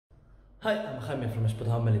Hi, I'm Jaime from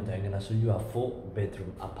Spotahome, and I'm gonna show you a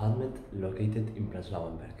 4-bedroom apartment located in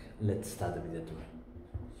Prenzlauenberg. Let's start the video tour.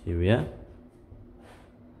 Here we are.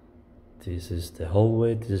 This is the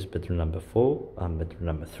hallway. This is bedroom number 4 and bedroom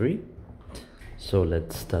number 3. So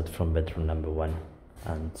let's start from bedroom number 1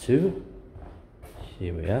 and 2.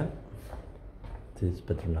 Here we are. This is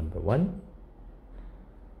bedroom number 1.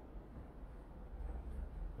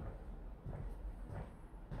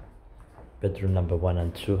 Bedroom number 1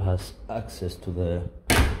 and 2 has access to the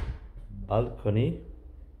balcony.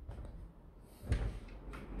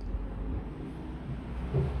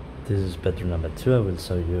 This is bedroom number 2. I will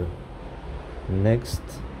show you next.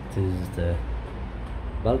 This is the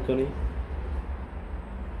balcony.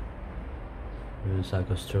 There is a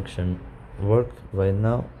construction work right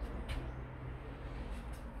now.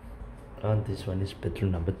 And this one is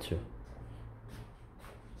bedroom number 2.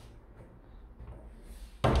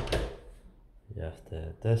 You have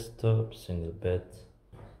the desktop, single bed,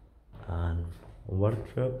 and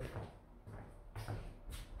wardrobe.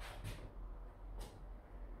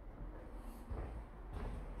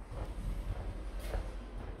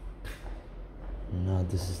 Now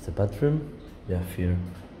this is the bathroom. You have here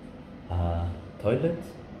a toilet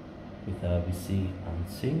with a WC and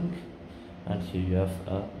sink, and here you have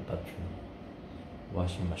a bathroom,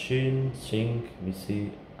 washing machine, sink, WC,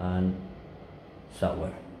 and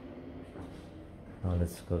shower. Now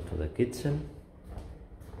let's go to the kitchen.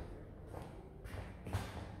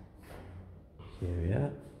 Here we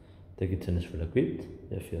are. The kitchen is well equipped.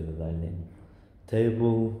 You have here the dining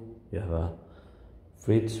table. You have a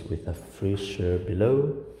fridge with a freezer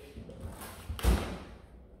below.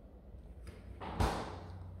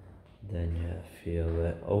 Then you have here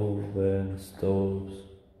the oven, stoves,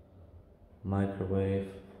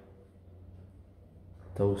 microwave,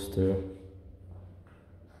 toaster.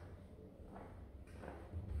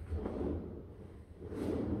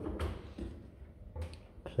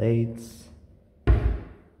 Plates,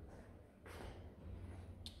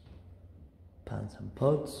 pans and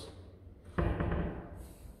pots.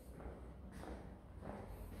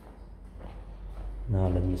 Now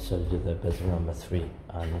let me show you the bedroom number 3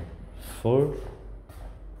 and 4.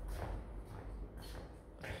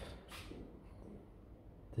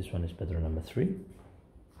 This one is bedroom number 3.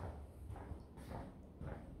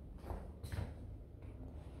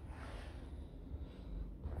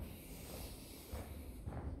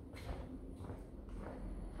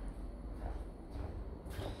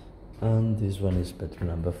 And this one is bedroom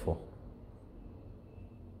number 4.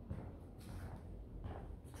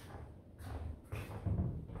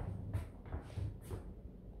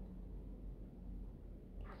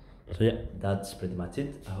 So yeah, that's pretty much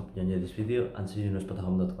it. I hope you enjoyed this video and see you in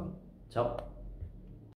spotahome.com. Ciao!